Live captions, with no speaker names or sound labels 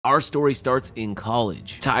Our story starts in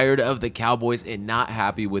college. Tired of the Cowboys and not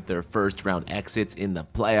happy with their first round exits in the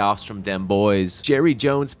playoffs from them boys, Jerry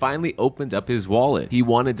Jones finally opened up his wallet. He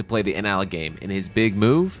wanted to play the NIL game, and his big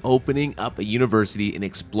move? Opening up a university and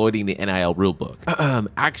exploiting the NIL rulebook.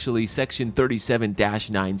 Actually, Section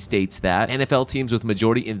 37-9 states that NFL teams with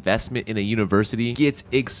majority investment in a university gets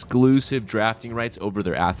exclusive drafting rights over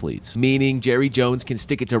their athletes, meaning Jerry Jones can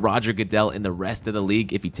stick it to Roger Goodell and the rest of the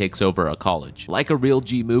league if he takes over a college. Like a real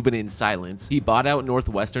G, moving in silence, he bought out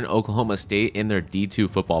Northwestern Oklahoma State in their D2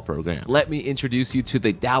 football program. Let me introduce you to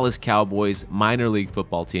the Dallas Cowboys minor league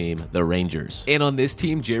football team, the Rangers. And on this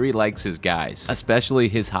team, Jerry likes his guys, especially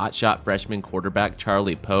his hotshot freshman quarterback,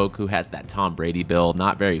 Charlie Polk, who has that Tom Brady build.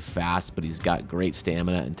 Not very fast, but he's got great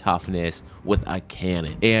stamina and toughness with a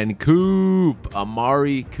cannon. And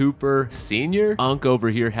Amari Cooper Sr. Unc over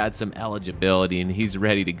here had some eligibility and he's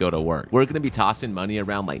ready to go to work. We're going to be tossing money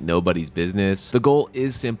around like nobody's business. The goal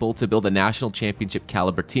is simple: to build a national championship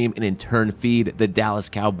caliber team and in turn feed the Dallas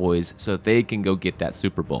Cowboys so they can go get that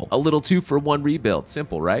Super Bowl. A little 2-for-1 rebuild.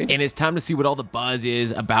 Simple, right? And it's time to see what all the buzz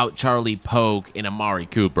is about Charlie Polk and Amari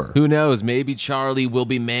Cooper. Who knows? Maybe Charlie will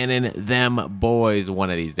be manning them boys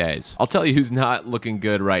one of these days. I'll tell you who's not looking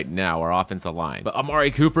good right now, our offensive line. But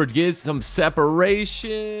Amari Cooper gets some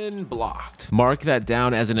separation, blocked. Mark that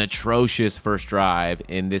down as an atrocious first drive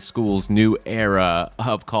in this school's new era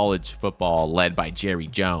of college football led by Jerry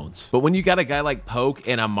Jones. But when you got a guy like Polk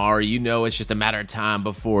and Amari, you know it's just a matter of time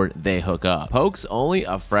before they hook up. Polk's only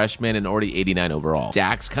a freshman and already 89 overall.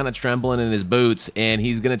 Dak's kind of trembling in his boots, and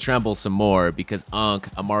he's going to tremble some more because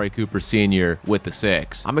Amari Cooper Sr. with the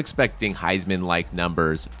 6. I'm expecting Heisman-like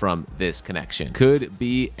numbers from this connection. Could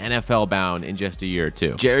be NFL bound in just a year or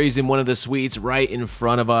two. Jerry's in one of the suites right in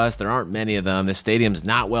front of us. There aren't many of them. The stadium's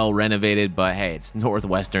not well renovated, but hey, it's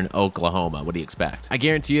Northwestern Oklahoma. What do you expect? I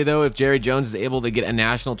guarantee you though, if Jerry Jones is able to get a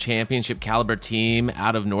national championship caliber team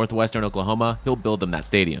out of Northwestern Oklahoma, he'll build them that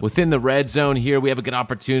stadium. Within the red zone here, we have a good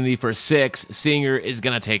opportunity for 6. Singer is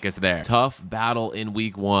gonna take us there. Tough battle in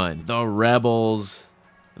week 1. The Rebels,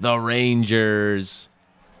 the Rangers.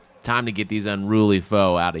 Time to get these unruly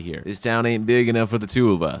foe out of here. This town ain't big enough for the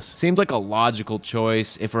two of us. Seems like a logical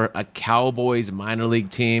choice if we're a Cowboys minor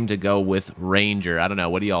league team to go with Ranger. I don't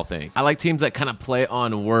know. What do y'all think? I like teams that kind of play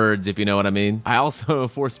on words, if you know what I mean. I also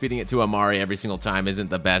force feeding it to Amari every single time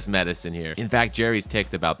isn't the best medicine here. In fact, Jerry's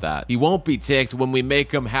ticked about that. He won't be ticked when we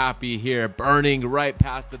make him happy here. Burning right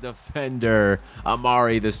past the defender.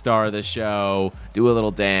 Amari, the star of the show. Do a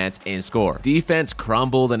little dance and score. Defense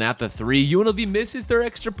crumbled, and at the 3, UNLV misses their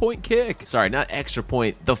extra point kick. Sorry, not extra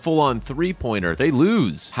point, the full-on 3-pointer. They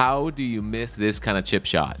lose. How do you miss this kind of chip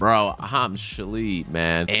shot? Bro, I'm sleep,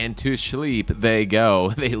 man. And to sleep they go.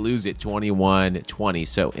 They lose it 21-20.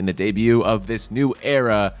 So in the debut of this new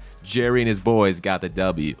era, Jerry and his boys got the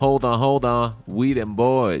W. Hold on. We them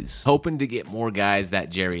boys. Hoping to get more guys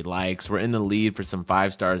that Jerry likes. We're in the lead for some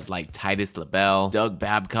 5-stars like Titus LaBelle, Doug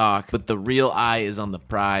Babcock, but the real eye is on the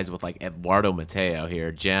prize with like Eduardo Mateo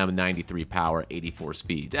here. Gem, 93 power, 84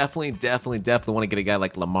 speed. Definitely want to get a guy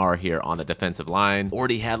like Lamar here on the defensive line.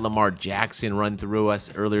 Already had Lamar Jackson run through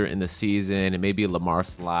us earlier in the season, and maybe Lamar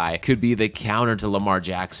Sly could be the counter to Lamar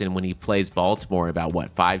Jackson when he plays Baltimore in about,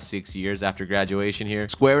 what, 5-6 years after graduation here.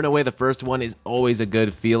 Squaring away the first one is always a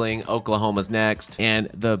good feeling. Oklahoma's next, and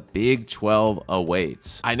the Big 12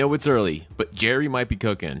 awaits. I know it's early, but Jerry might be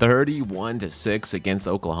cooking. 31-6 against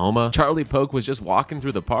Oklahoma. Charlie Polk was just walking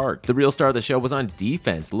through the park. The real star of the show was on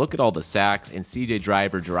defense. Look at all the sacks, and CJ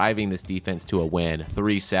Driver driving this defense to a win.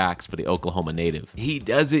 3 sacks for the Oklahoma native. He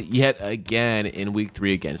does it yet again in week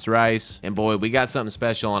 3 against Rice, and boy, we got something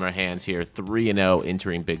special on our hands here. 3-0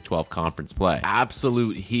 entering Big 12 conference play.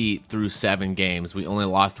 Absolute heat through 7 games. We only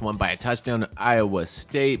lost one by a touchdown to Iowa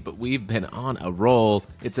State, but we've been on a roll.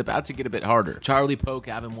 It's about to get a bit harder. Charlie Polk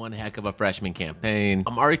having one heck of a freshman campaign.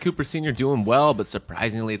 Amari Cooper Sr. doing well, but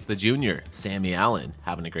surprisingly it's the junior, Sammy Allen,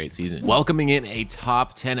 having a great season. Welcoming in a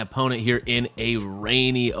top 10 opponent here in a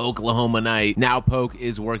rainy Oklahoma night. Now Polk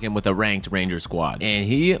is working with a ranked Ranger squad, and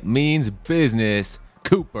he means business.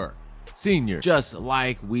 Cooper Senior, just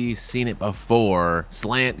like we've seen it before.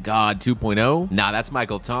 Slant God 2.0. Nah, that's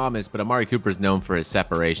Michael Thomas, but Amari Cooper's known for his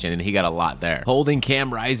separation, and he got a lot there. Holding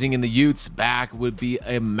Cam Rising in the Utes back would be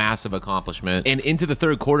a massive accomplishment. And into the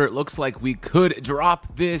 3rd quarter, it looks like we could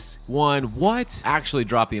drop this one. What? Actually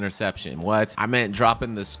drop the interception. What? I meant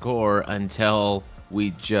dropping the score until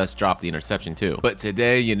we just dropped the interception too. But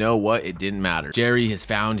today, you know what? It didn't matter. Jerry has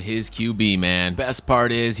found his QB, man. Best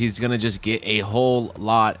part is he's gonna just get a whole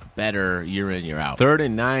lot better year in, year out. 3rd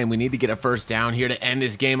and 9. We need to get a first down here to end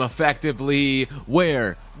this game effectively.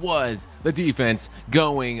 Where was the defense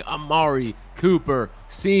going? Amari Cooper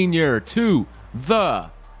Sr. to the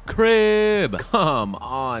crib. Come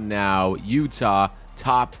on now, Utah.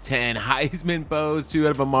 Top 10 Heisman pose, 2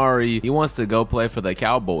 out of Amari. He wants to go play for the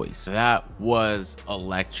Cowboys. That was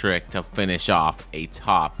electric to finish off a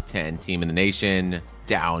top 10 team in the nation.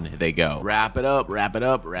 Down they go. Wrap it up, wrap it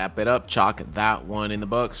up, wrap it up. Chalk that one in the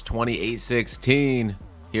books. 28-16.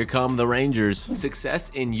 Here come the Rangers. Success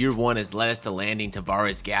in year 1 has led us to landing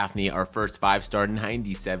Tavares Gaffney, our first 5-star,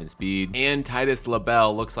 97 speed, and Titus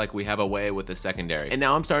LaBelle. Looks like we have a way with the secondary. And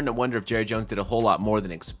now I'm starting to wonder if Jerry Jones did a whole lot more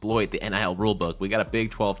than exploit the NIL rulebook. We got a Big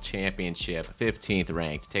 12 championship, 15th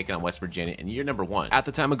ranked, taking on West Virginia in year number 1. At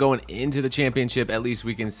the time of going into the championship, at least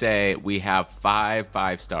we can say we have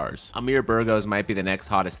 5 stars. Amir Burgos might be the next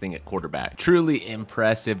hottest thing at quarterback. Truly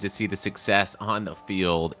impressive to see the success on the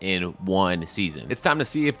field in 1 season. It's time to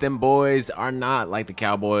see if them boys are not like the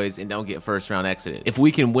Cowboys and don't get first round exited. If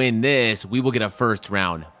we can win this, we will get a first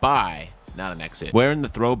round bye, not an exit. Wearing the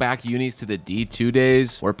throwback unis to the D2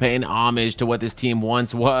 days, we're paying homage to what this team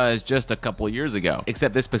once was just a couple years ago.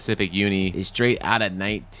 Except this specific uni is straight out of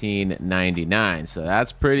 1999. So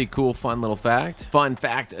that's pretty cool, fun little fact. Fun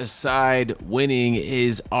fact aside, winning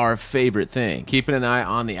is our favorite thing. Keeping an eye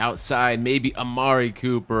on the outside, maybe Amari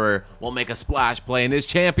Cooper will make a splash play in this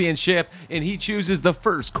championship, and he chooses the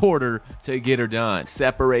first quarter to get her done.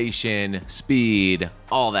 Separation, speed,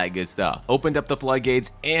 all that good stuff. Opened up the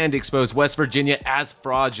floodgates and exposed West Virginia as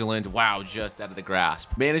fraudulent. Wow, just out of the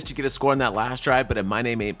grasp. Managed to get a score on that last drive, but if my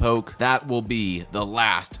name ain't Poke, that will be the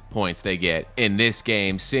last points they get in this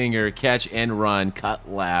game. Singer, catch and run,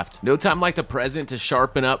 cut left. No time like the present to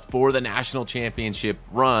sharpen up for the national championship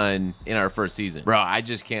run in our first season. Bro, I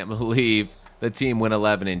just can't believe the team went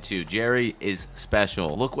 11-2. Jerry is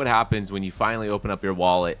special. Look what happens when you finally open up your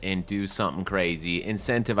wallet and do something crazy,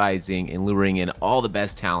 incentivizing and luring in all the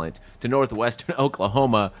best talent to Northwestern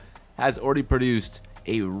Oklahoma has already produced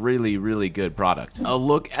a really good product. A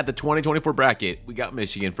look at the 2024 bracket, we got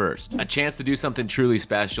Michigan first. A chance to do something truly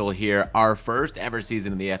special here. Our first ever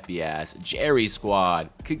season in the FBS. Jerry's squad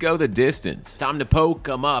could go the distance. Time to poke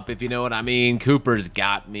them up, if you know what I mean. Cooper's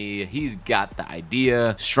got me. He's got the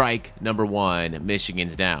idea. Strike number 1,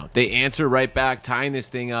 Michigan's down. They answer right back, tying this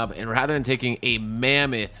thing up, and rather than taking a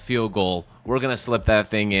mammoth field goal, we're going to slip that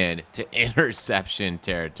thing in to interception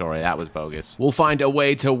territory. That was bogus. We'll find a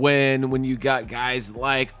way to win when you got guys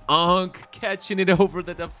like Unk catching it over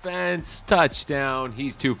the defense. Touchdown.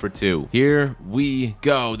 He's 2 for 2. Here we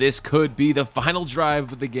go. This could be the final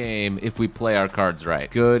drive of the game if we play our cards right.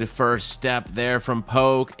 Good first step there from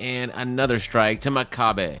Poke, and another strike to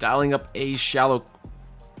Makabe. Dialing up a shallow...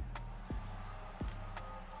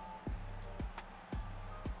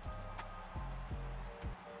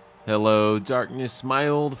 Hello, darkness, my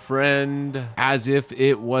old friend. As if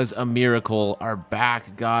it was a miracle, our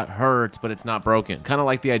back got hurt, but it's not broken. Kind of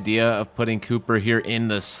like the idea of putting Cooper here in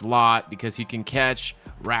the slot because he can catch,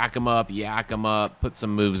 rack him up, yak him up, put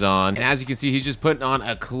some moves on. And as you can see, he's just putting on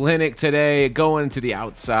a clinic today, going to the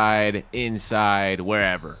outside, inside,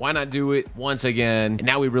 wherever. Why not do it once again? And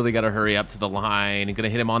now we really got to hurry up to the line and gonna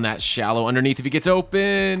hit him on that shallow underneath if he gets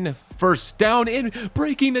open. First down and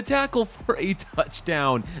breaking the tackle for a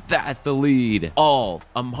touchdown. That's the lead. All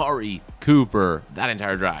Amari Cooper that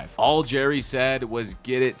entire drive. All Jerry said was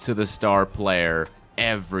get it to the star player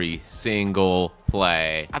every single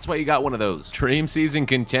play. That's why you got one of those. Dream season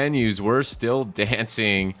continues. We're still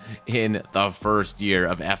dancing in the first year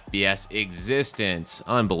of FBS existence.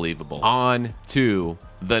 Unbelievable. On to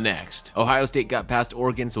the next. Ohio State got past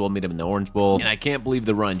Oregon, so we'll meet them in the Orange Bowl. And I can't believe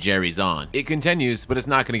the run Jerry's on. It continues, but it's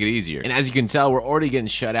not going to get easier. And as you can tell, we're already getting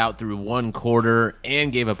shut out through 1 quarter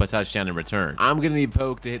and gave up a touchdown in return. I'm going to need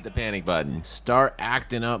Poke to hit the panic button. Start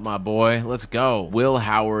acting up, my boy. Let's go. Will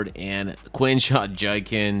Howard and Quinshot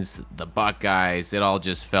Judkins, the Buckeyes, it all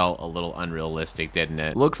just felt a little unrealistic, didn't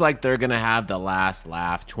it? Looks like they're going to have the last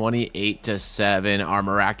laugh. 28-7. Our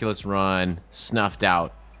miraculous run snuffed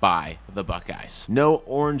out by the Buckeyes. No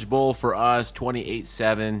Orange Bowl for us,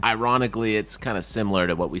 28-7. Ironically, it's kind of similar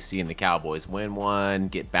to what we see in the Cowboys. Win one,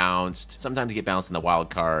 get bounced. Sometimes you get bounced in the wild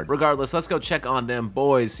card. Regardless, let's go check on them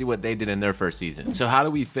boys, see what they did in their first season. So how do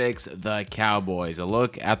we fix the Cowboys? A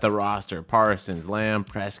look at the roster. Parsons, Lamb,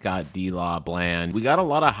 Prescott, D-Law, Bland. We got a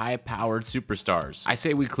lot of high-powered superstars. I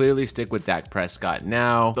say we clearly stick with Dak Prescott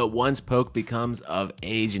now, but once Poke becomes of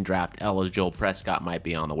age and draft eligible, Prescott might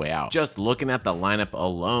be on the way out. Just looking at the lineup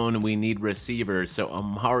alone, alone, we need receivers, so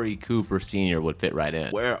Amari Cooper Sr. would fit right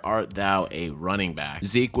in. Where art thou, a running back?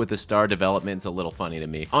 Zeke with the star development's a little funny to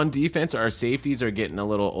me. On defense, our safeties are getting a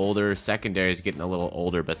little older. Secondary is getting a little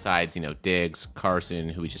older besides, you know, Diggs, Carson,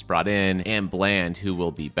 who we just brought in, and Bland, who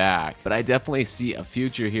will be back. But I definitely see a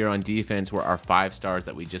future here on defense where our 5 stars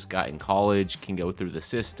that we just got in college can go through the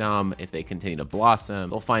system. If they continue to blossom,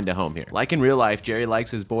 they'll find a home here. Like in real life, Jerry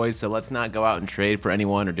likes his boys, so let's not go out and trade for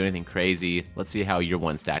anyone or do anything crazy. Let's see how year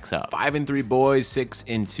 1 stacks up. 5-3 boys,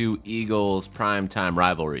 6-2 Eagles, primetime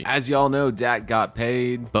rivalry. As y'all know, Dak got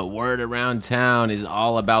paid, but word around town is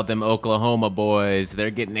all about them Oklahoma boys.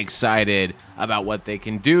 They're getting excited about what they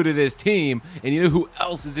can do to this team. And you know who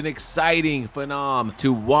else is an exciting phenom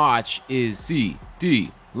to watch is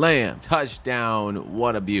CeeDee Lamb. Touchdown,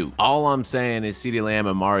 what a beaut. All I'm saying is CeeDee Lamb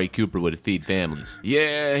and Amari Cooper would feed families.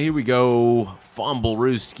 Yeah, here we go. Fumble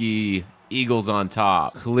Rooski. Eagles on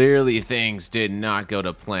top. Clearly things did not go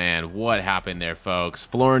to plan. What happened there, folks?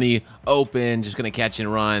 Flourney open, just gonna catch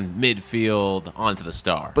and run midfield onto the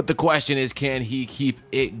star. But the question is, can he keep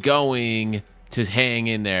it going to hang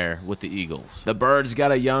in there with the Eagles? The Birds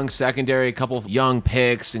got a young secondary, a couple of young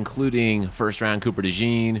picks, including first-round Cooper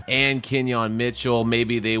DeJean and Kenyon Mitchell.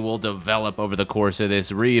 Maybe they will develop over the course of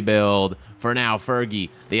this rebuild. For now, Fergie,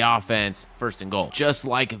 the offense, first and goal. Just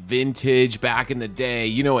like vintage back in the day,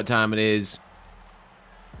 you know what time it is.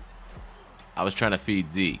 I was trying to feed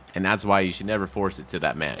Zeke, and that's why you should never force it to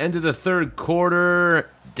that man. Into the third quarter,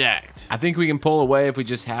 decked. I think we can pull away if we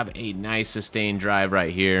just have a nice sustained drive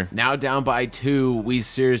right here. Now down by 2, we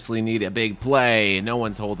seriously need a big play. No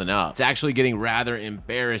one's holding up. It's actually getting rather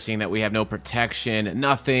embarrassing that we have no protection,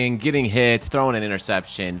 nothing, getting hit, throwing an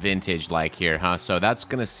interception, vintage like here, huh? So that's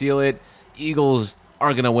gonna seal it. Eagles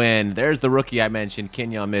are gonna win. There's the rookie I mentioned,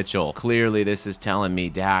 Kenyon Mitchell. Clearly this is telling me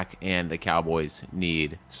Dak and the Cowboys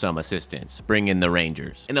need some assistance. Bring in the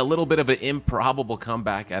Rangers. And a little bit of an improbable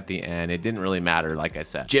comeback at the end. It didn't really matter, like I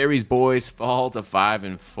said. Jerry's boys fall to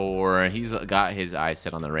 5-4. He's got his eyes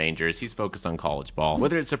set on the Rangers. He's focused on college ball.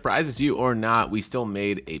 Whether it surprises you or not, we still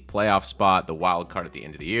made a playoff spot, the wild card at the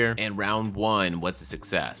end of the year, and round 1 was a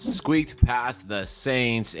success. Squeaked past the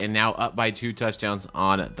Saints and now up by 2 touchdowns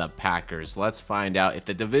on the Packers. Let's find out if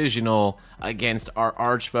the divisional against our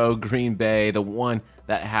arch foe Green Bay, the one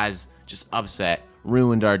that has just upset,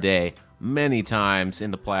 ruined our day many times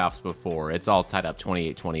in the playoffs before. It's all tied up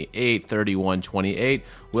 28-28, 31-28.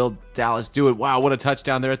 Will Dallas do it? Wow, what a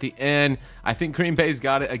touchdown there at the end. I think Green Bay's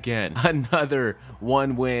got it again. Another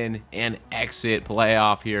 1 win and exit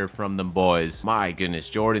playoff here from them boys. My goodness,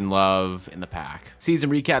 Jordan Love in the pack.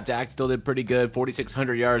 Season recap, Dak still did pretty good.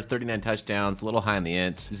 4,600 yards, 39 touchdowns, a little high in the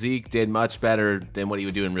ints. Zeke did much better than what he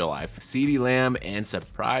would do in real life. CeeDee Lamb and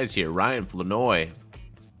surprise here, Ryan Flournoy.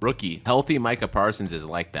 Rookie. Healthy Micah Parsons is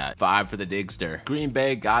like that. 5 for the Digster. Green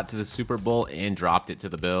Bay got to the Super Bowl and dropped it to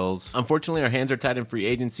the Bills. Unfortunately, our hands are tied in free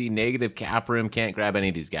agency. Negative cap room. Can't grab any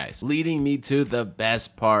of these guys. Leading me to the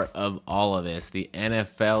best part of all of this. The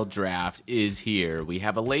NFL draft is here. We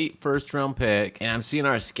have a late first-round pick, and I'm seeing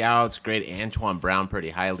our scouts grade Antoine Brown pretty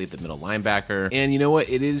highly, the middle linebacker. And you know what?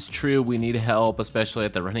 It is true. We need help, especially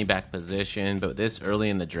at the running back position. But this early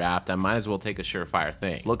in the draft, I might as well take a surefire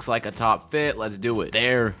thing. Looks like a top fit. Let's do it.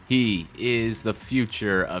 There he is, the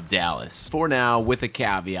future of Dallas. For now, with a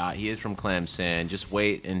caveat, he is from Clemson. Just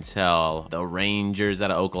wait until the Rangers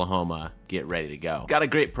out of Oklahoma get ready to go. Got a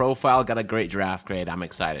great profile, got a great draft grade. I'm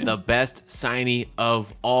excited. The best signee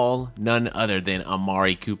of all, none other than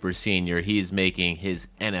Amari Cooper Sr. He's making his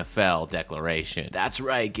NFL declaration. That's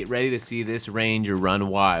right, get ready to see this Ranger run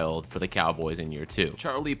wild for the Cowboys in year 2.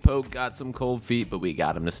 Charlie Poke got some cold feet, but we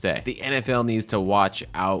got him to stay. The NFL needs to watch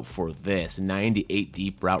out for this. 98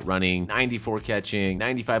 deep route running, 94 catching,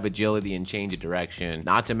 95 agility and change of direction.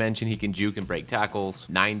 Not to mention he can juke and break tackles,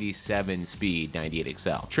 97 speed, 98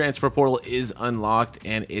 excel. Transfer portal is unlocked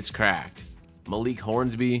and it's cracked. Malik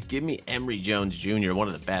Hornsby, give me Emory Jones Jr., one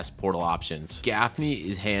of the best portal options. Gaffney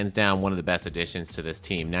is hands down one of the best additions to this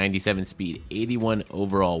team. 97 speed, 81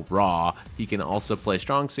 overall raw. He can also play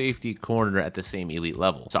strong safety corner at the same elite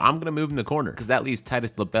level. So I'm going to move him to corner because that leaves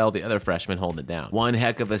Titus LaBelle, the other freshman, holding it down. One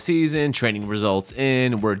heck of a season, training results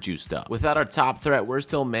in, we're juiced up. Without our top threat, we're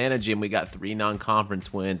still managing. We got 3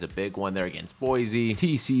 non-conference wins, a big one there against Boise,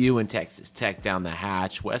 TCU and Texas Tech down the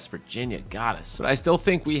hatch. West Virginia got us. But I still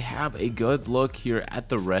think we have a good look here at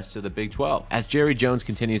the rest of the Big 12. As Jerry Jones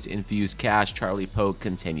continues to infuse cash, Charlie Poke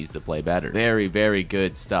continues to play better. Very, very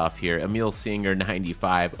good stuff here. Emil Singer,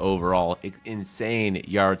 95 overall, insane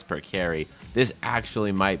yards per carry. This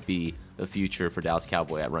actually might be the future for Dallas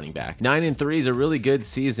Cowboy at running back. 9-3 is a really good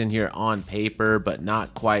season here on paper, but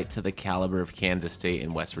not quite to the caliber of Kansas State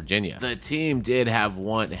and West Virginia. The team did have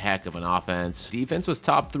one heck of an offense. Defense was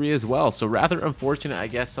top 3 as well, so rather unfortunate, I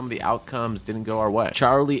guess some of the outcomes didn't go our way.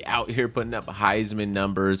 Charlie out here putting up Heisman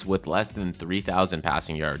numbers with less than 3,000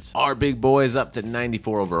 passing yards. Our big boy is up to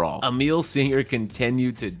 94 overall. Emil Singer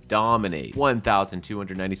continued to dominate,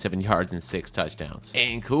 1,297 yards and 6 touchdowns.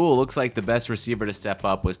 And cool, looks like the best receiver to step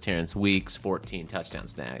up was Terrence Weeks, 14 touchdown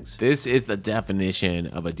snags. This is the definition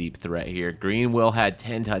of a deep threat here. Greenwell had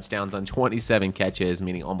 10 touchdowns on 27 catches,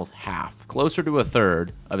 meaning almost half. Closer to a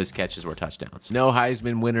third of his catches were touchdowns. No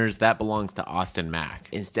Heisman winners, that belongs to Austin Mack.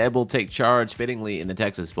 Instead, we'll take charge fittingly in the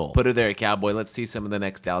Texas Bowl. Put her there, Cowboy. Let's see some of the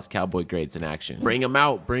next Dallas Cowboy grades in action. Bring him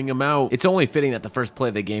out, bring him out. It's only fitting that the first play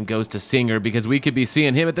of the game goes to Singer because we could be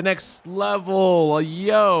seeing him at the next level.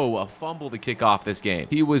 A fumble to kick off this game.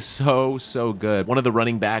 He was so good. One of the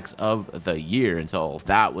running backs of the year until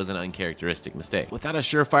that was an uncharacteristic mistake. Without a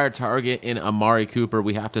surefire target in Amari Cooper,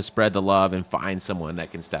 we have to spread the love and find someone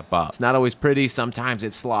that can step up. It's not always pretty. Sometimes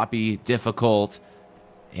it's sloppy, difficult.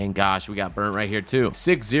 And gosh, we got burnt right here too.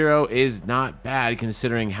 6-0 is not bad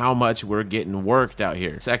considering how much we're getting worked out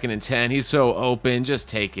here. 2nd and 10, he's so open, just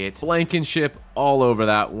take it. Blankenship all over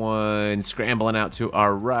that one. Scrambling out to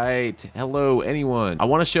our right. Hello, anyone. I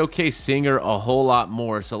want to showcase Singer a whole lot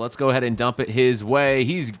more, so let's go ahead and dump it his way.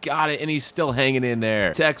 He's got it, and he's still hanging in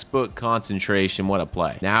there. Textbook concentration, what a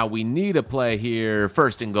play. Now we need a play here.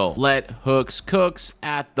 1st and goal. Let Hooks cooks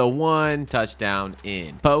at the 1. Touchdown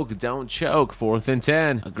in. Poke, don't choke. 4th and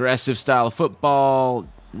 10. Aggressive style of football,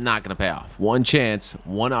 not gonna pay off. One chance,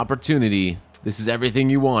 one opportunity. This is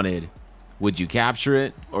everything you wanted. Would you capture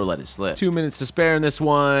it or let it slip? 2 minutes to spare in this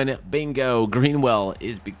one. Bingo. Greenwell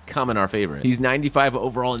is becoming our favorite. He's 95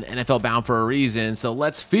 overall and NFL bound for a reason, so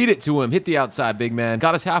let's feed it to him. Hit the outside, big man.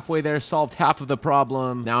 Got us halfway there, solved half of the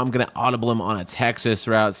problem. Now I'm going to audible him on a Texas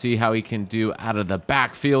route, see how he can do out of the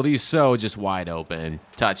backfield. He's so just wide open.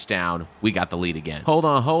 Touchdown. We got the lead again. Hold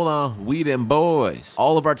on. We them boys.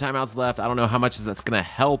 All of our timeouts left. I don't know how much that's going to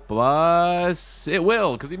help us. It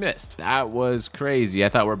will, because he missed. That was crazy. I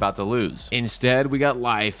thought we were about to lose. Instead, we got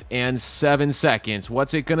life and 7 seconds.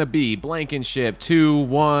 What's it gonna be? Blankenship,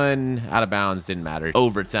 2-1. Out of bounds, didn't matter.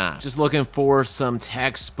 Overtime. Just looking for some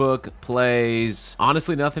textbook plays.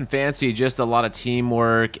 Honestly, nothing fancy, just a lot of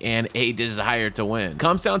teamwork and a desire to win.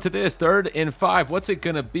 Comes down to this, 3rd and 5. What's it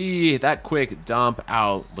gonna be? That quick dump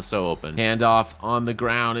out was so open. Handoff on the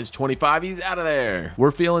ground is 25. He's out of there.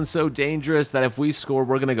 We're feeling so dangerous that if we score,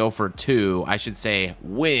 we're gonna go for 2. I should say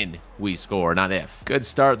when we score, not if. Good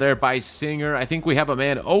start there by Singer. I think we have a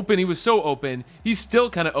man open. He was so open. He's still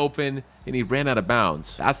kind of open, and he ran out of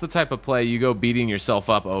bounds. That's the type of play you go beating yourself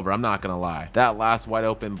up over. I'm not going to lie. That last wide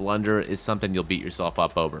open blunder is something you'll beat yourself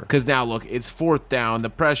up over. Because now, look, it's 4th down.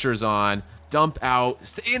 The pressure's on. Dump out.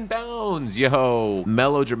 Stay in bounds. Yo.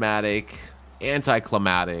 Melodramatic.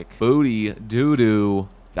 Anticlimactic. Booty doo-doo.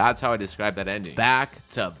 That's how I describe that ending.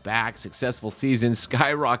 Back-to-back successful season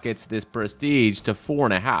skyrockets this prestige to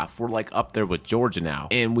 4.5. We're like up there with Georgia now.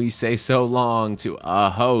 And we say so long to a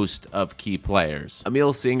host of key players.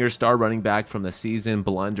 Emil Singer, star running back from the season,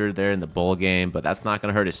 blundered there in the bowl game, but that's not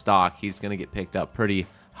going to hurt his stock. He's going to get picked up pretty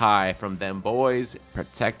high from them boys.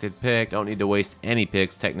 Protected pick. Don't need to waste any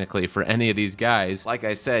picks technically for any of these guys. Like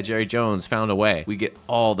I said, Jerry Jones found a way. We get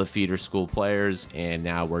all the feeder school players, and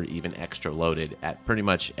now we're even extra loaded at pretty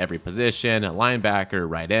much every position. A linebacker,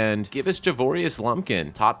 right end. Give us Javorius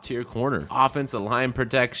Lumpkin, top tier corner. Offensive line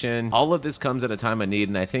protection. All of this comes at a time of need,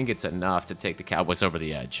 and I think it's enough to take the Cowboys over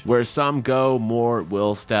the edge. Where some go, more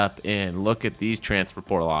will step in. Look at these transfer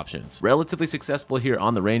portal options. Relatively successful here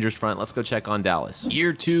on the Rangers front. Let's go check on Dallas.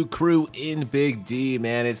 Year 2 crew in Big D,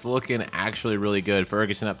 man. It's looking actually really good.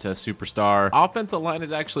 Ferguson up to a superstar. Offensive line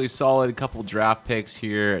is actually solid. A couple draft picks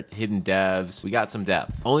here, hidden devs. We got some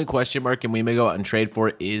depth. Only question mark and we may go out and trade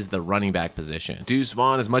for is the running back position. Deuce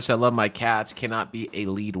Vaughn, as much as I love my Cats, cannot be a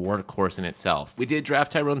lead workhorse in itself. We did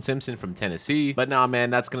draft Tyrone Simpson from Tennessee, but nah,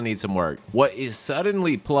 man, that's gonna need some work. What is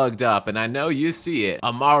suddenly plugged up, and I know you see it,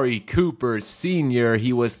 Amari Cooper Sr.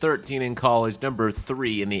 He was 13 in college, number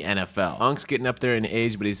 3 in the NFL. Unk's getting up there in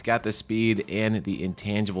age, but he's got the speed and the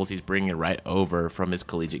intangibles he's bringing right over from his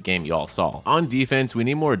collegiate game you all saw. On defense, we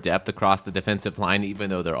need more depth across the defensive line, even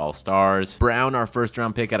though they're all stars. Brown, our first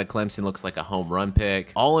round pick out of Clemson, looks like a home run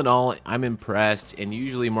pick. All in all, I'm impressed, and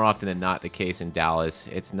usually more often than not the case in Dallas.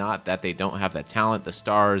 It's not that they don't have the talent, the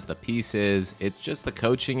stars, the pieces. It's just the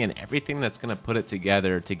coaching and everything that's going to put it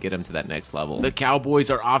together to get them to that next level. The Cowboys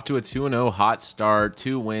are off to a 2-0 hot start,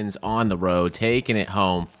 2 wins on the road, taking it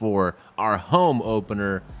home for our home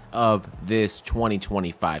opener of this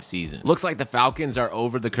 2025 season. Looks like the Falcons are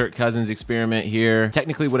over the Kirk Cousins experiment here.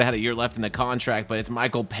 Technically would have had a year left in the contract, but it's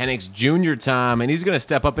Michael Penix Jr. time, and he's going to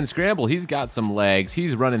step up and scramble. He's got some legs.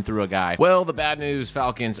 He's running through a guy. Well, the bad news,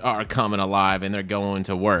 Falcons are coming alive, and they're going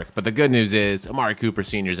to work. But the good news is Amari Cooper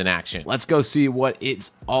Sr.'s in action. Let's go see what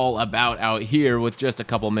it's all about out here with just a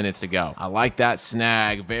couple minutes to go. I like that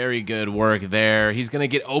snag. Very good work there. He's going to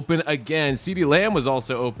get open again. CeeDee Lamb was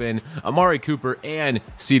also open. Amari Cooper and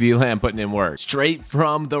CeeDee Lamb putting in work. Straight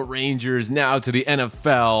from the Rangers now to the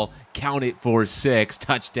NFL. Count it for 6.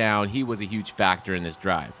 Touchdown. He was a huge factor in this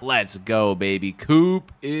drive. Let's go, baby.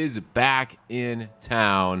 Coop is back in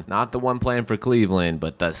town. Not the one playing for Cleveland,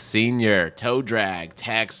 but the senior toe drag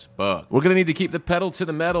textbook. We're going to need to keep the pedal to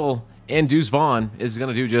the metal, and Deuce Vaughn is going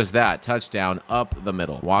to do just that. Touchdown up the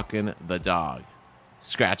middle. Walking the dog.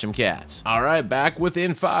 Scratch 'em cats. All right, back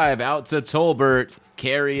within 5. Out to Tolbert.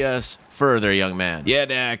 Carry us further, young man. Yeah,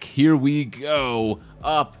 Dak. Here we go.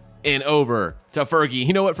 Up and over to Fergie.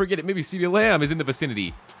 You know what? Forget it. Maybe CeeDee Lamb is in the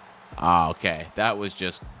vicinity. Ah, okay. That was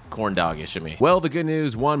just corn doggish of me. Well, the good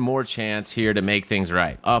news, one more chance here to make things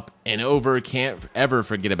right. Up and over. Can't ever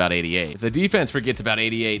forget about 88. If the defense forgets about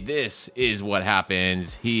 88, this is what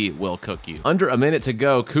happens. He will cook you. Under a minute to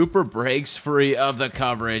go. Cooper breaks free of the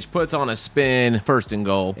coverage, puts on a spin, 1st and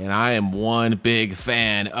goal. And I am one big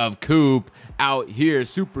fan of Coop out here.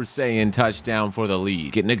 Super Saiyan touchdown for the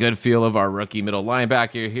lead. Getting a good feel of our rookie middle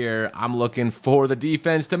linebacker here. I'm looking for the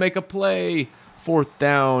defense to make a play. 4th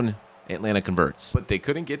down. Atlanta converts, but they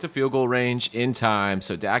couldn't get to field goal range in time.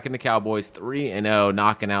 So Dak and the Cowboys 3-0,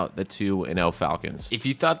 knocking out the 2-0 Falcons. If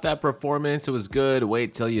you thought that performance was good,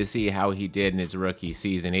 wait till you see how he did in his rookie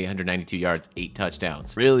season. 892 yards, 8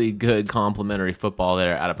 touchdowns. Really good complimentary football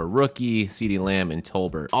there out of a rookie. CeeDee Lamb and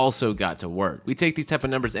Tolbert also got to work. We take these type of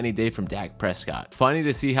numbers any day from Dak Prescott. Funny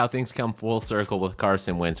to see how things come full circle with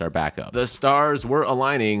Carson Wentz, our backup. The stars were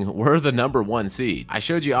aligning. We're the #1 seed. I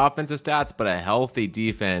showed you offensive stats, but a healthy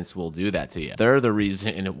defense will do that to you. They're the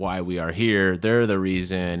reason why we are here. They're the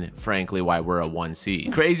reason, frankly, why we're a 1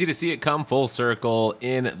 seed. Crazy to see it come full circle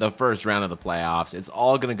in the first round of the playoffs. It's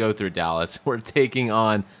all going to go through Dallas. We're taking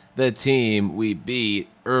on the team we beat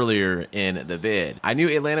earlier in the vid. I knew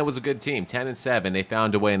Atlanta was a good team. 10-7. They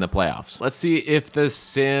found a way in the playoffs. Let's see if the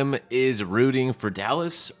sim is rooting for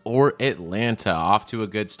Dallas or Atlanta. Off to a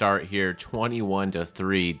good start here.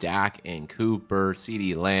 21-3. Dak and Cooper,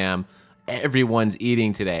 CeeDee Lamb. Everyone's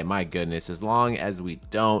eating today. My goodness, as long as we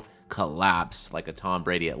don't collapse like a Tom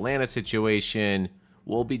Brady Atlanta situation,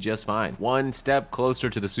 we'll be just fine. One step closer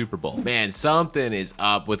to the Super Bowl. Man, something is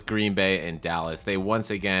up with Green Bay and Dallas. They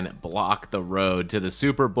once again block the road to the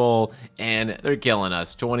Super Bowl, and they're killing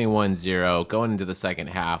us. 21-0 going into the second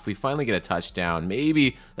half. We finally get a touchdown.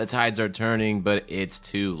 Maybe the tides are turning, but it's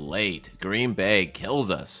too late. Green Bay kills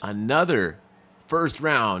us. Another first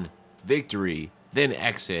round victory, then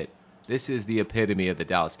exit. This is the epitome of the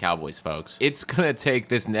Dallas Cowboys, folks. It's going to take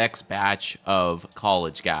this next batch of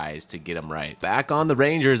college guys to get them right. Back on the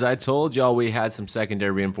Rangers, I told y'all we had some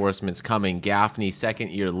secondary reinforcements coming. Gaffney,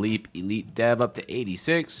 2nd-year leap, elite dev up to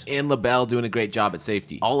 86, and LaBelle doing a great job at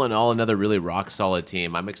safety. All in all, another really rock-solid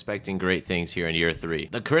team. I'm expecting great things here in year 3.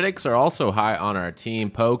 The critics are also high on our team.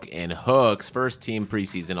 Poke and Hooks, 1st-team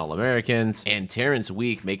preseason All-Americans, and Terrence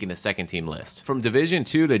Week making the 2nd-team list. From Division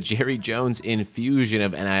 2 to Jerry Jones infusion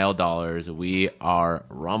of NIL dollars, we are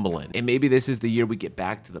rumbling. And maybe this is the year we get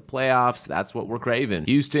back to the playoffs. That's what we're craving.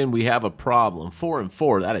 Houston, we have a problem.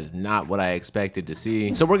 4-4. That is not what I expected to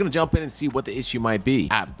see. So we're going to jump in and see what the issue might be.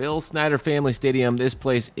 At Bill Snyder Family Stadium, this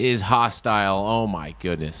place is hostile. Oh my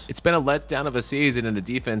goodness. It's been a letdown of a season, and the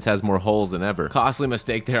defense has more holes than ever. Costly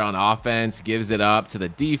mistake there on offense. Gives it up to the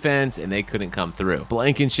defense, and they couldn't come through.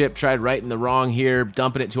 Blankenship tried right in the wrong here.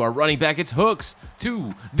 Dumping it to our running back. It's Hooks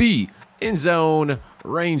to the end zone.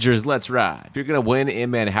 Rangers, let's ride. If you're going to win in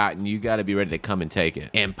Manhattan, you got to be ready to come and take it.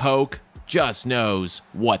 And Poke just knows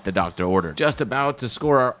what the doctor ordered. Just about to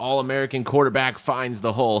score, our All-American quarterback finds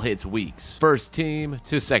the hole, hits Weeks. 1st team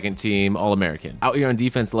to 2nd team All-American. Out here on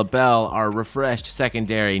defense, LaBelle, our refreshed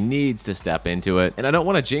secondary, needs to step into it. And I don't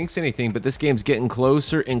want to jinx anything, but this game's getting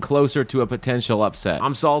closer and closer to a potential upset.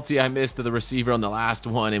 I'm salty I missed the receiver on the last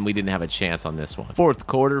one, and we didn't have a chance on this one. 4th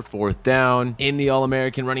quarter, 4th down. In the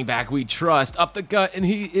All-American running back we trust. Up the gut, and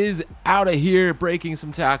he is out of here, breaking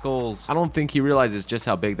some tackles. I don't think he realizes just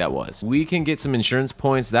how big that was. We can get some insurance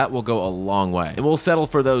points. That will go a long way. And we'll settle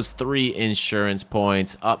for those 3 insurance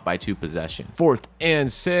points, up by 2 possession. 4th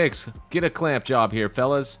and 6. Get a clamp job here,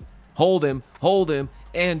 fellas. Hold him,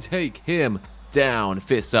 and take him down,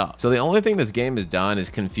 fists up. So the only thing this game has done is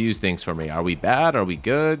confuse things for me. Are we bad? Are we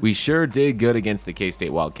good? We sure did good against the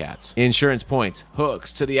K-State Wildcats. Insurance points,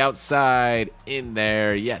 hooks to the outside, in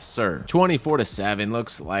there, yes sir. 24-7,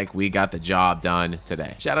 looks like we got the job done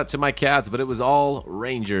today. Shout out to my Cats, but it was all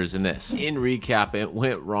Rangers in this. In recap, it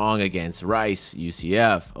went wrong against Rice,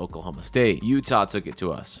 UCF, Oklahoma State. Utah took it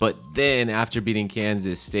to us. But then after beating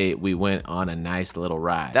Kansas State, we went on a nice little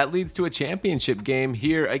ride. That leads to a championship game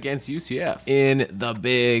here against UCF. In the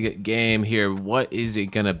big game here, what is it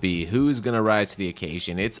gonna be? Who's gonna rise to the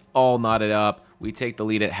occasion? It's all knotted up. We take the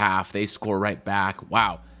lead at half. They score right back.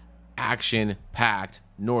 Wow. Action-packed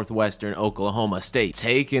Northwestern Oklahoma State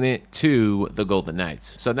taking it to the Golden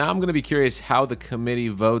Knights. So now I'm going to be curious how the committee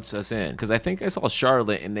votes us in, because I think I saw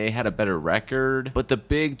Charlotte and they had a better record, but the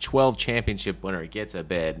Big 12 championship winner gets a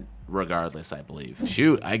bid regardless, I believe.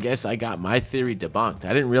 Shoot, I guess I got my theory debunked.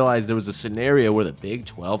 I didn't realize there was a scenario where the Big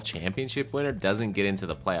 12 championship winner doesn't get into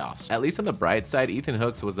the playoffs. At least on the bright side, Ethan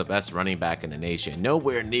Hooks was the best running back in the nation.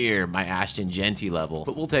 Nowhere near my Ashton Genty level,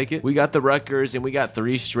 but we'll take it. We got the Rutgers, and we got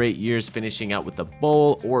 3 straight years finishing out with the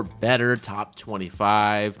bowl or better, top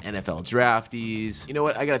 25 NFL draftees. You know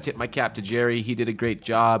what? I gotta tip my cap to Jerry. He did a great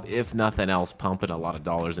job, if nothing else, pumping a lot of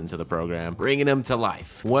dollars into the program, bringing them to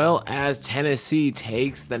life. Well, as Tennessee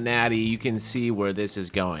takes the Natty, you can see where this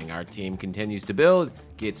is going. Our team continues to build,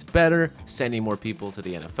 gets better, sending more people to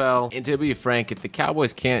the NFL. And to be frank, if the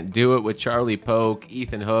Cowboys can't do it with Charlie Polk,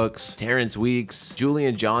 Ethan Hooks, Terrence Weeks,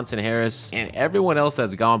 Julian Johnson-Harris, and everyone else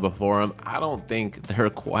that's gone before him, I don't think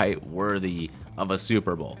they're quite worthy of a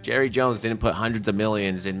Super Bowl. Jerry Jones didn't put hundreds of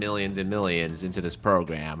millions and millions and millions into this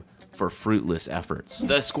program for fruitless efforts.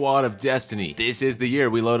 The squad of destiny. This is the year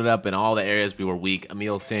we loaded up in all the areas we were weak.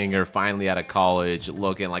 Emil Singer finally out of college,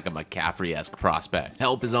 looking like a McCaffrey-esque prospect.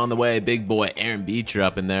 Help is on the way. Big boy Aaron Beecher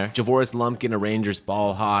up in there. Javoris Lumpkin, a Rangers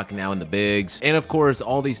ball hawk, now in the bigs. And of course,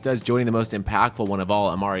 all these studs joining the most impactful one of all,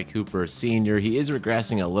 Amari Cooper Sr. He is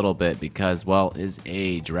regressing a little bit because, well, his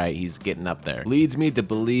age, right? He's getting up there. Leads me to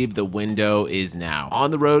believe the window is now.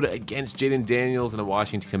 On the road against Jaden Daniels and the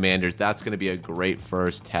Washington Commanders. That's going to be a great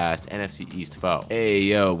first test. NFC East foe. Hey,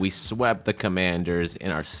 yo, we swept the Commanders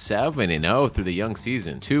and are 7-0 through the young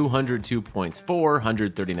season. 202 points for,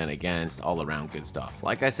 139 against, all around good stuff.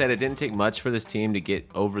 Like I said, it didn't take much for this team to get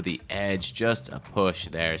over the edge, just a push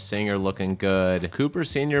there. Singer looking good. Cooper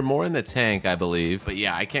Sr. more in the tank, I believe, but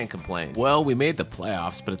yeah, I can't complain. Well, we made the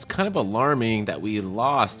playoffs, but it's kind of alarming that we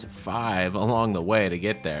lost 5 along the way to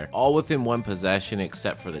get there. All within 1 possession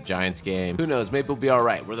except for the Giants game. Who knows, maybe we'll be all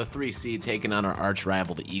right. We're the 3 seed taking on our arch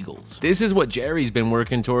rival, the Eagles. This is what Jerry's been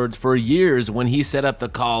working towards for years when he set up the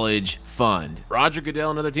college fund. Roger Goodell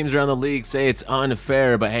and other teams around the league say it's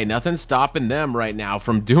unfair, but hey, nothing's stopping them right now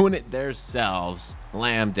from doing it themselves.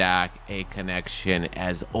 Lamb Dak, a connection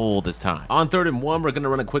as old as time. On 3rd and 1, we're going to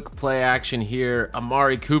run a quick play action here.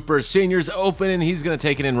 Amari Cooper Sr.'s open, and he's going to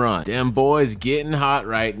take it and run. Them boys getting hot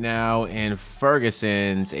right now, and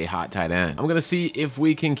Ferguson's a hot tight end. I'm going to see if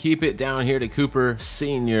we can keep it down here to Cooper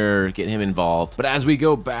Sr., get him involved. But as we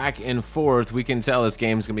go back and forth, we can tell this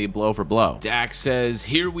game's going to be blow for blow. Dak says,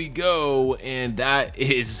 here we go, and that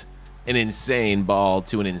is an insane ball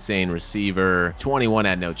to an insane receiver. 21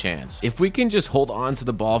 had no chance. If we can just hold on to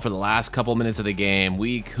the ball for the last couple minutes of the game,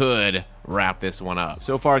 we could wrap this one up.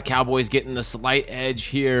 So far, Cowboys getting the slight edge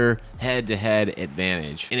here, head-to-head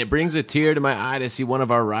advantage. And it brings a tear to my eye to see one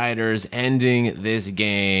of our riders ending this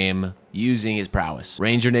game using his prowess.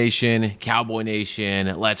 Ranger Nation, Cowboy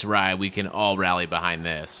Nation, let's ride. We can all rally behind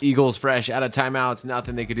this. Eagles fresh out of timeouts,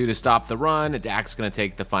 nothing they could do to stop the run. Dak's gonna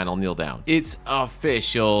take the final kneel down. It's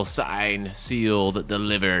official, signed, sealed,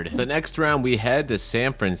 delivered. The next round we head to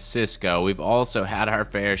San Francisco. We've also had our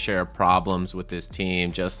fair share of problems with this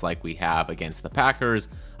team, just like we have against the Packers.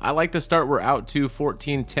 I like the start we're out to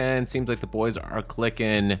 14-10. Seems like the boys are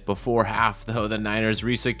clicking. Before half, though, the Niners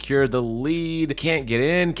resecure the lead. Can't get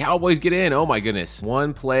in. Cowboys get in. Oh, my goodness.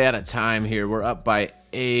 One play at a time here. We're up by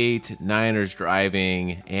 8. Niners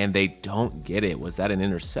driving, and they don't get it. Was that an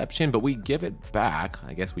interception? But we give it back.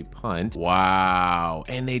 I guess we punt. Wow.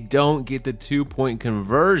 And they don't get the 2-point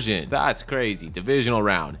conversion. That's crazy. Divisional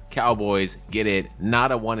round. Cowboys get it.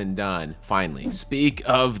 Not a one and done. Finally. Speak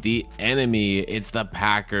of the enemy. It's the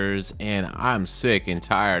Packers, and I'm sick and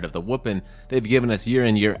tired of the whooping they've given us year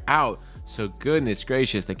in, year out. So goodness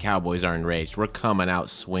gracious, the Cowboys are enraged. We're coming out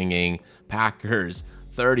swinging. Packers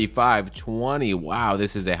 35-20. Wow,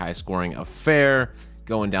 this is a high-scoring affair.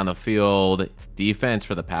 going down the field. Defense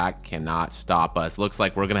for the Pack cannot stop us. Looks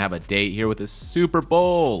like we're gonna have a date here with the Super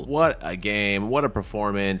Bowl. What a game, what a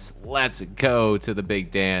performance. Let's go to the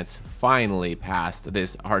big dance. Finally past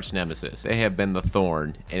this arch nemesis. They have been the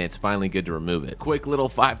thorn, and it's finally good to remove it. Quick little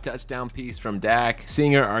 5-touchdown piece from Dak.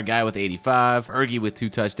 Singer, our guy with 85. Fergie with 2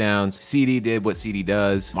 touchdowns. CD did what CD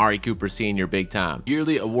does. Mari Cooper Sr. big time.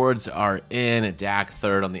 Yearly awards are in. Dak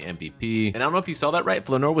 3rd on the MVP. And I don't know if you saw that right.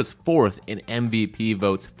 Flanor was 4th in MVP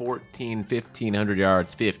votes. 1,500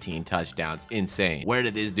 yards, 15 touchdowns. Insane. Where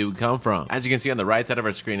did this dude come from? As you can see on the right side of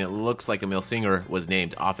our screen, it looks like Emil Singer was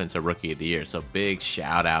named Offensive Rookie of the Year. So big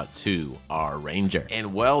shout out to our Ranger.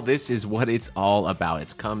 And well, this is what it's all about.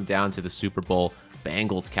 It's come down to the Super Bowl.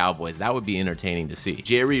 Bengals Cowboys. That would be entertaining to see.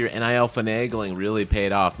 Jerry, your NIL finagling really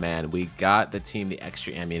paid off, man. We got the team the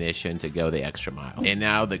extra ammunition to go the extra mile. And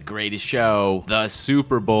now the greatest show, the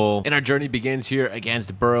Super Bowl. And our journey begins here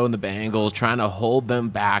against Burrow and the Bengals, trying to hold them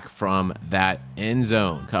back from that end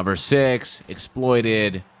zone. Cover 6,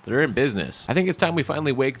 exploited. They're in business. I think it's time we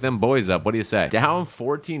finally wake them boys up. What do you say? Down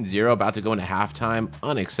 14-0, about to go into halftime.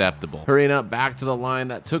 Unacceptable. Hurrying up back to the line.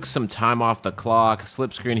 That took some time off the clock.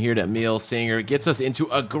 Slip screen here to Emil Singer. Gets us into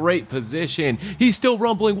a great position. He's still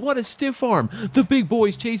rumbling. What a stiff arm. The big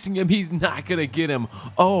boy's chasing him. He's not going to get him.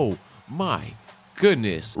 Oh my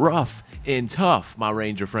goodness. Rough and tough, my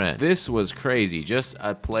Ranger friend. This was crazy. Just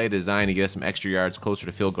a play designed to get us some extra yards closer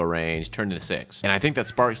to field goal range, turned into 6. And I think that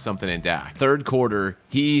sparked something in Dak. 3rd quarter,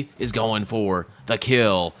 he is going for the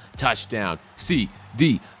kill. Touchdown.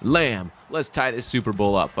 CD Lamb. Let's tie this Super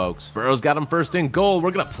Bowl up, folks. Burrow's got him 1st and goal.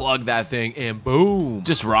 We're going to plug that thing, and boom.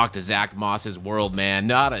 Just rocked to Zach Moss's world, man.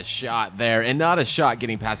 Not a shot there, and not a shot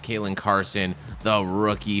getting past Kalen Carson, the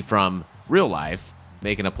rookie from real life,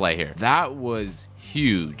 making a play here. That was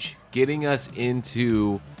huge. Getting us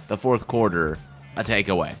into the 4th quarter, a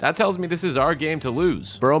takeaway. That tells me this is our game to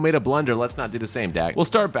lose. Burrow made a blunder. Let's not do the same, Dak. We'll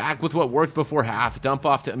start back with what worked before half. Dump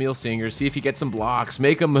off to Emil Singer. See if he gets some blocks.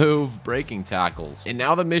 Make a move. Breaking tackles. And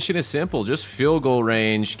now the mission is simple. Just field goal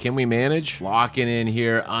range. Can we manage? Locking in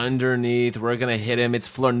here underneath. We're going to hit him. It's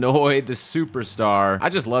Flanoy, the superstar. I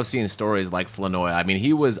just love seeing stories like Flanoy. I mean,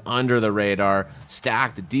 he was under the radar,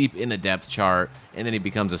 stacked deep in the depth chart, and then he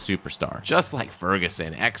becomes a superstar. Just like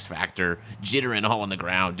Ferguson, X Factor, jittering all on the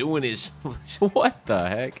ground, doing his... What the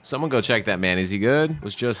heck? Someone go check that man. Is he good?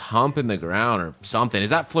 Was just humping the ground or something. Is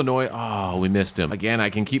that Flanoy? Oh, we missed him. Again, I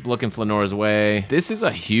can keep looking Flanoy's way. This is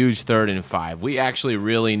a huge 3rd and 5. We actually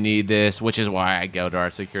really need this, which is why I go to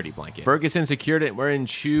our security blanket. Ferguson secured it. We're in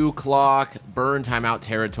chew clock, burn timeout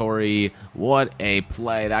territory. What a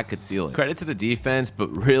play. That could seal it. Credit to the defense, but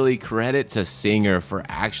really credit to Singer for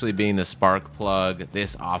actually being the spark plug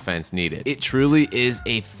this offense needed. It truly is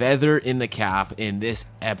a feather in the cap in this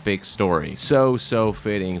epic story. So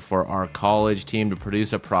fitting for our college team to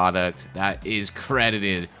produce a product that is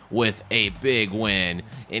credited with a big win,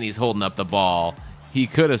 and he's holding up the ball. He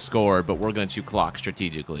could have scored, but we're going to chew clock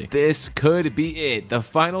strategically. This could be it. The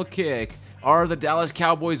final kick. Are the Dallas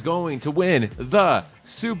Cowboys going to win the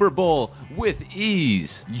Super Bowl with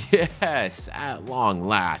ease? Yes, at long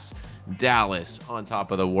last. Dallas on top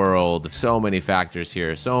of the world. So many factors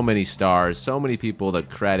here, so many stars, so many people to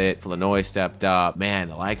credit. Flanoy stepped up. Man,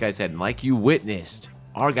 like I said, and like you witnessed,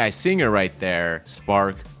 our guy Singer right there,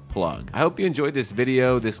 spark plug. I hope you enjoyed this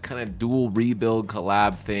video, this kind of dual rebuild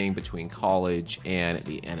collab thing between college and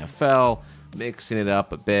the NFL. Mixing it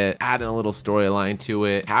up a bit, adding a little storyline to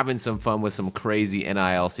it, having some fun with some crazy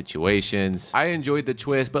NIL situations. I enjoyed the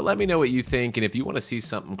twist, but let me know what you think, and if you want to see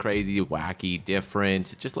something crazy, wacky,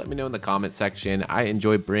 different, just let me know in the comment section. I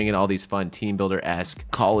enjoy bringing all these fun team builder-esque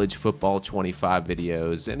college football 25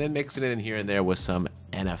 videos, and then mixing it in here and there with some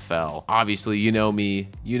NFL. Obviously, you know me,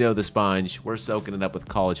 you know the Sponge. We're soaking it up with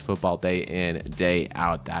college football day in, day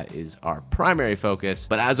out. That is our primary focus.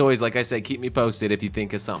 But as always, like I said, keep me posted if you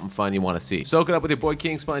think of something fun you want to see. Soak it up with your boy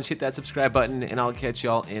KingSponge. Hit that subscribe button, and I'll catch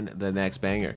y'all in the next banger.